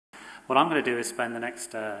What I'm going to do is spend the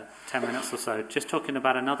next 10 minutes or so just talking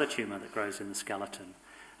about another tumour that grows in the skeleton,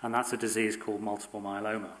 and that's a disease called multiple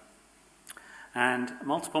myeloma. And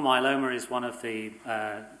multiple myeloma is one of the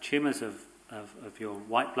tumours of your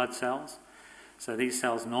white blood cells. So these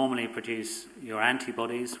cells normally produce your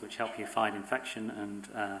antibodies, which help you fight infection and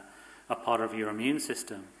are part of your immune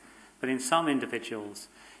system. But in some individuals,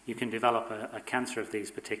 you can develop a cancer of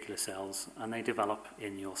these particular cells, and they develop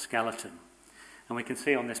in your skeleton. And we can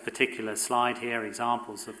see on this particular slide here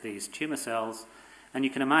examples of these tumour cells, and you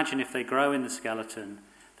can imagine if they grow in the skeleton,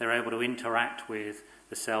 they're able to interact with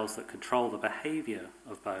the cells that control the behaviour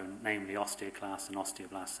of bone, namely osteoclasts and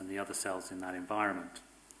osteoblasts and the other cells in that environment.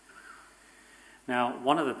 Now,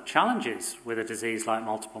 one of the challenges with a disease like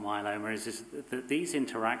multiple myeloma is that these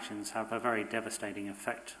interactions have a very devastating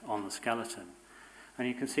effect on the skeleton. And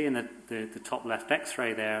you can see in the top left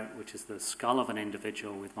X-ray there, which is the skull of an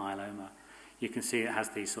individual with myeloma, you can see it has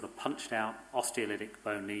these sort of punched out osteolytic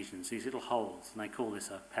bone lesions, these little holes, and they call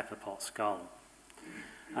this a pepper pot skull.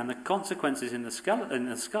 And the consequences in the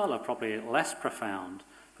skull are probably less profound,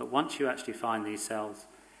 but once you actually find these cells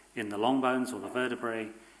in the long bones or the vertebrae,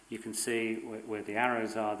 you can see where the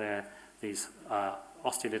arrows are there, these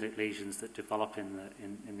osteolytic lesions that develop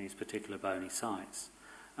in these particular bony sites.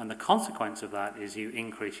 And the consequence of that is you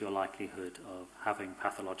increase your likelihood of having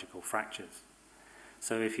pathological fractures.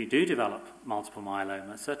 So if you do develop multiple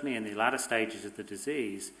myeloma, certainly in the latter stages of the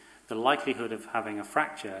disease, the likelihood of having a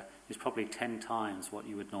fracture is probably 10 times what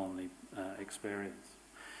you would normally experience.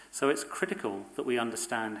 So it's critical that we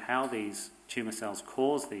understand how these tumour cells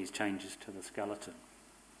cause these changes to the skeleton.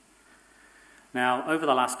 Now, over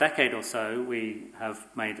the last decade or so, we have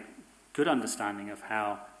made good understanding of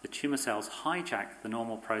how the tumour cells hijack the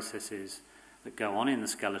normal processes that go on in the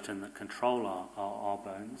skeleton that control our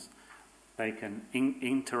bones. They can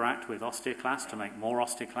interact with osteoclasts to make more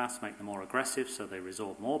osteoclasts, make them more aggressive so they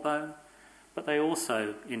resorb more bone, but they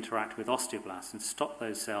also interact with osteoblasts and stop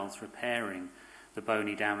those cells repairing the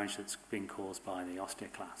bony damage that's been caused by the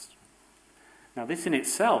osteoclast. Now, this in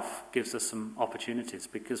itself gives us some opportunities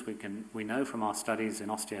because we know from our studies in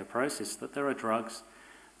osteoporosis that there are drugs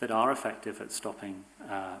that are effective at stopping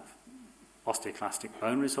osteoclastic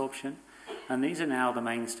bone resorption, and these are now the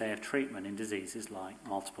mainstay of treatment in diseases like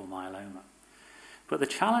multiple myeloma. But the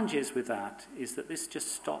challenge with that is that this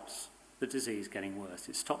just stops the disease getting worse.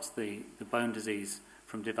 It stops the bone disease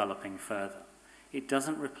from developing further. It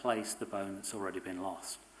doesn't replace the bone that's already been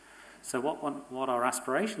lost. So what our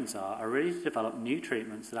aspirations are really to develop new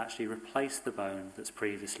treatments that actually replace the bone that's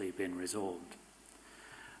previously been resorbed.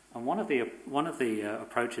 And one of the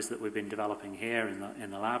approaches that we've been developing here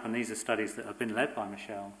in the lab, and these are studies that have been led by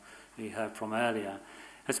Michelle, who you heard from earlier,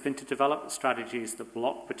 has been to develop strategies that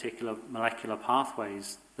block particular molecular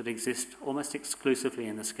pathways that exist almost exclusively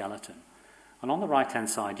in the skeleton. And on the right-hand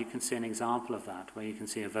side, you can see an example of that, where you can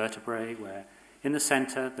see a vertebrae where in the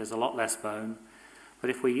center there's a lot less bone.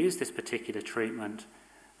 But if we use this particular treatment,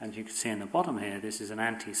 and you can see in the bottom here, this is an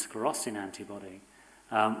anti-sclerostin antibody,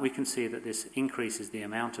 we can see that this increases the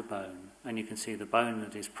amount of bone, and you can see the bone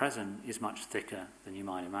that is present is much thicker than you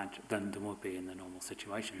might imagine, than would be in the normal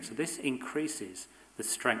situation. So this increases the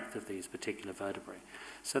strength of these particular vertebrae.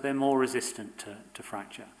 So they're more resistant to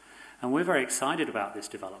fracture. And we're very excited about this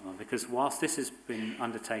development because whilst this has been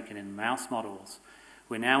undertaken in mouse models,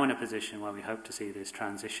 we're now in a position where we hope to see this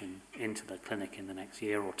transition into the clinic in the next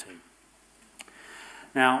year or two.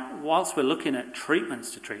 Now, whilst we're looking at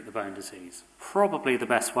treatments to treat the bone disease, probably the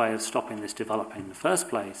best way of stopping this developing in the first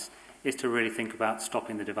place is to really think about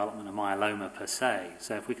stopping the development of myeloma per se.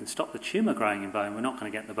 So if we can stop the tumour growing in bone, we're not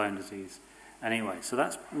going to get the bone disease anyway. So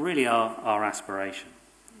that's really our aspiration.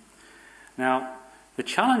 Now, the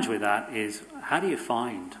challenge with that is how do you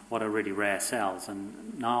find what are really rare cells?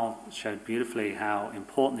 And Niall showed beautifully how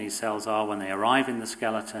important these cells are when they arrive in the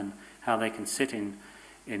skeleton, how they can sit in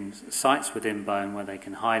sites within bone where they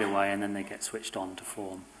can hide away and then they get switched on to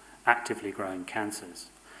form actively growing cancers.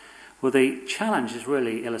 Well, the challenge is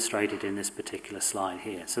really illustrated in this particular slide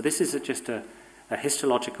here. So this is just a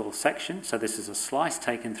histological section. So this is a slice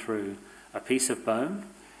taken through a piece of bone.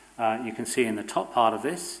 You can see in the top part of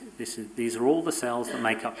these are all the cells that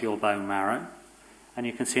make up your bone marrow. And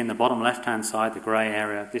you can see in the bottom left-hand side, the grey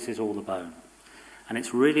area, this is all the bone. And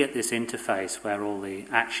it's really at this interface where all the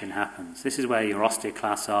action happens. This is where your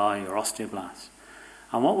osteoclasts are, your osteoblasts.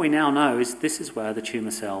 And what we now know is this is where the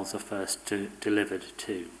tumour cells are first delivered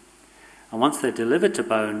to. And once they're delivered to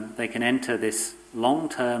bone, they can enter this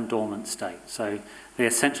long-term dormant state. So they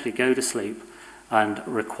essentially go to sleep and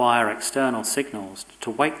require external signals to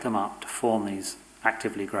wake them up to form these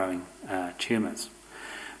actively growing tumours.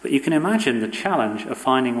 But you can imagine the challenge of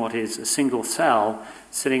finding what is a single cell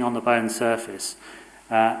sitting on the bone surface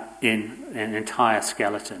in an entire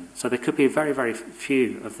skeleton. So there could be very, very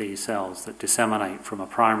few of these cells that disseminate from a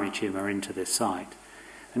primary tumour into this site.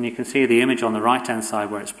 And you can see the image on the right-hand side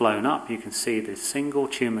where it's blown up, you can see this single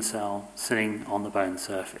tumour cell sitting on the bone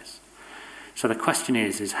surface. So the question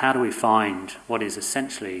is how do we find what is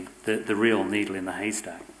essentially the real needle in the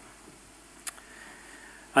haystack?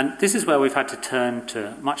 And this is where we've had to turn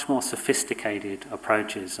to much more sophisticated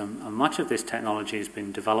approaches, and much of this technology has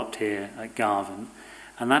been developed here at Garvan,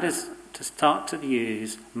 and that is to start to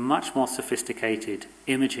use much more sophisticated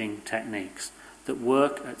imaging techniques that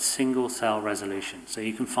work at single cell resolution. So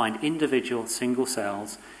you can find individual single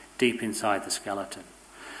cells deep inside the skeleton.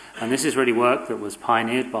 And this is really work that was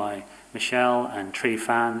pioneered by Michelle and Tri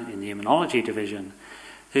Phan in the immunology division,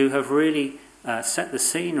 who have really set the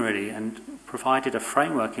scene really and provided a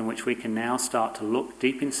framework in which we can now start to look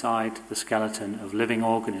deep inside the skeleton of living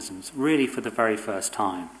organisms, really for the very first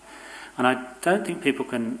time. And I don't think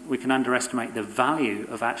we can underestimate the value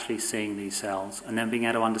of actually seeing these cells and then being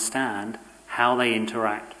able to understand how they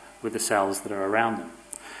interact with the cells that are around them.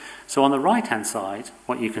 So on the right-hand side,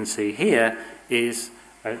 what you can see here is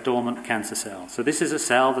a dormant cancer cell. So this is a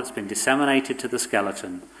cell that's been disseminated to the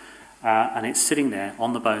skeleton, and it's sitting there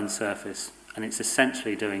on the bone surface, and it's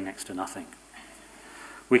essentially doing next to nothing.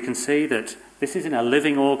 We can see that this is in a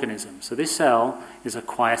living organism. So this cell is a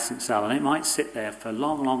quiescent cell, and it might sit there for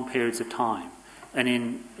long, long periods of time. And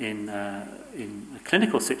in a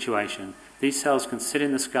clinical situation, these cells can sit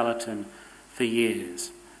in the skeleton for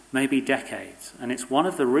years, maybe decades. And it's one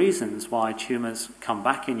of the reasons why tumours come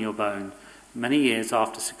back in your bone many years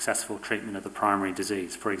after successful treatment of the primary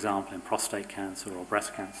disease, for example, in prostate cancer or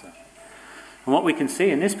breast cancer. And what we can see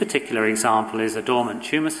in this particular example is a dormant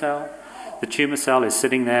tumour cell. The tumour cell is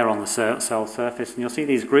sitting there on the cell surface, and you'll see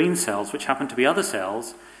these green cells, which happen to be other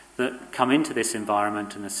cells that come into this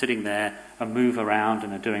environment and are sitting there and move around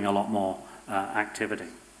and are doing a lot more activity.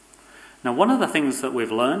 Now, one of the things that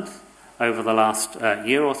we've learned over the last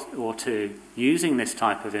year or two using this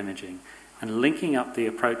type of imaging and linking up the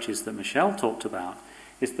approaches that Michelle talked about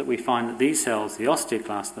is that we find that these cells, the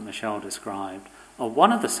osteoclasts that Michelle described, are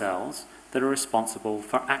one of the cells that are responsible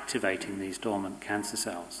for activating these dormant cancer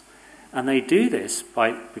cells. And they do this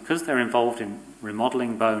because they're involved in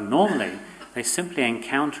remodeling bone normally, they simply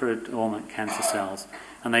encounter a dormant cancer cells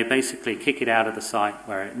and they basically kick it out of the site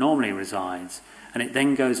where it normally resides, and it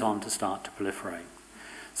then goes on to start to proliferate.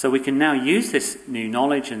 So we can now use this new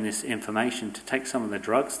knowledge and this information to take some of the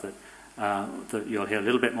drugs that you'll hear a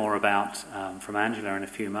little bit more about from Angela in a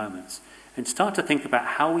few moments, and start to think about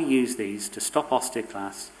how we use these to stop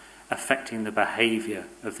osteoclasts affecting the behaviour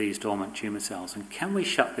of these dormant tumour cells. And can we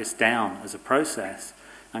shut this down as a process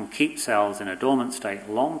and keep cells in a dormant state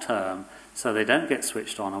long term so they don't get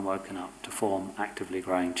switched on and woken up to form actively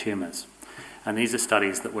growing tumours? And these are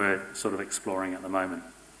studies that we're sort of exploring at the moment.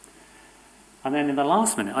 And then in the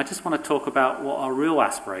last minute, I just want to talk about what our real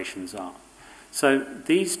aspirations are. So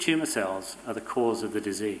these tumour cells are the cause of the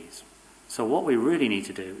disease. So what we really need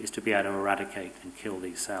to do is to be able to eradicate and kill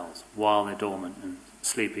these cells while they're dormant and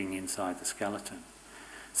sleeping inside the skeleton.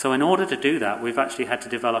 So in order to do that, we've actually had to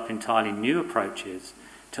develop entirely new approaches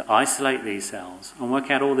to isolate these cells and work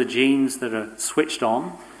out all the genes that are switched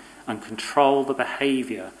on and control the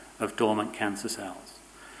behaviour of dormant cancer cells.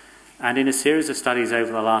 And in a series of studies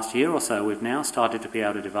over the last year or so, we've now started to be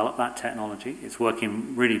able to develop that technology. It's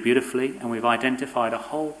working really beautifully, and we've identified a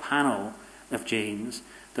whole panel of genes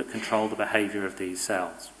that control the behaviour of these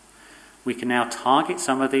cells. We can now target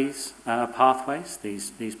some of these pathways,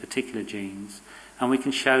 these particular genes, and we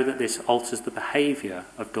can show that this alters the behaviour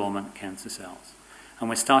of dormant cancer cells. And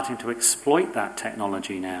we're starting to exploit that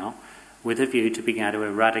technology now with a view to being able to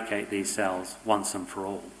eradicate these cells once and for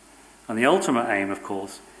all. And the ultimate aim, of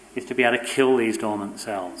course, is to be able to kill these dormant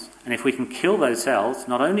cells. And if we can kill those cells,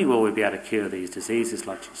 not only will we be able to cure these diseases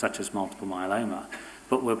such as multiple myeloma,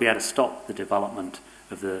 but we'll be able to stop the development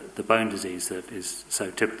of the bone disease that is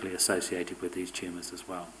so typically associated with these tumours as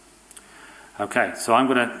well. Okay, so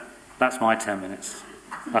that's my 10 minutes.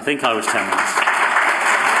 I think I was 10 minutes.